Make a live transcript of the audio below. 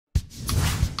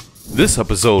This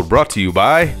episode brought to you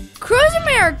by Cruise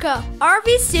America,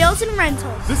 RV sales and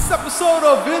rentals. This episode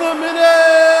of In a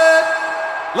Minute,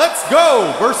 Let's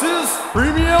Go versus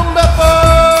Premium Method.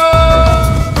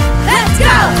 Let's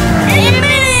go! In a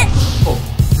minute! 4,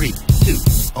 3, 2,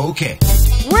 okay.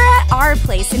 We're at our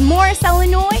place in Morris,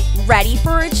 Illinois, ready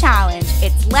for a challenge.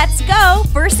 It's Let's Go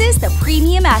versus the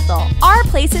Premium Ethel, our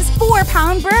place's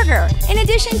 4-pound burger, in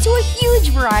addition to a huge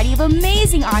variety of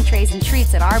amazing entrees and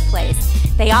treats at our place.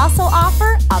 They also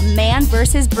offer a man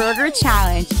versus burger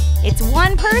challenge. It's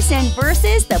one person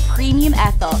versus the Premium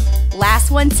Ethel. Last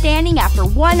one standing after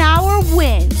 1 hour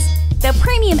wins. The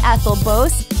Premium Ethel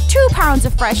boasts 2 pounds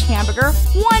of fresh hamburger,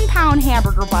 1 pound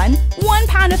hamburger bun, 1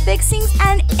 pound of fixings,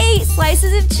 and 8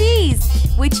 slices of cheese,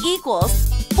 which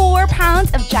equals 4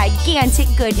 pounds of gigantic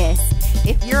goodness.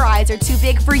 If your eyes are too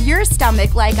big for your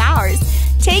stomach like ours,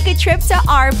 take a trip to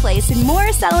our place in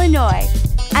Morris, Illinois.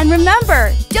 And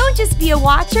remember, don't just be a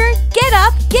watcher, get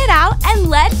up, get out, and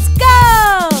let's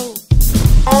go!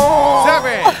 7, 8,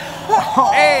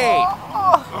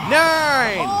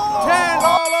 9, 10,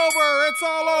 all over, it's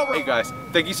all over. Hey guys,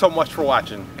 thank you so much for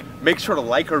watching. Make sure to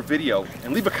like our video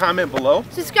and leave a comment below.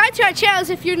 Subscribe to our channels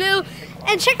if you're new,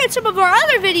 and check out some of our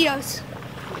other videos.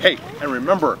 Hey, and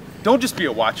remember, don't just be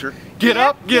a watcher. Get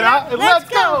up, get out, and let's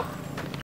go!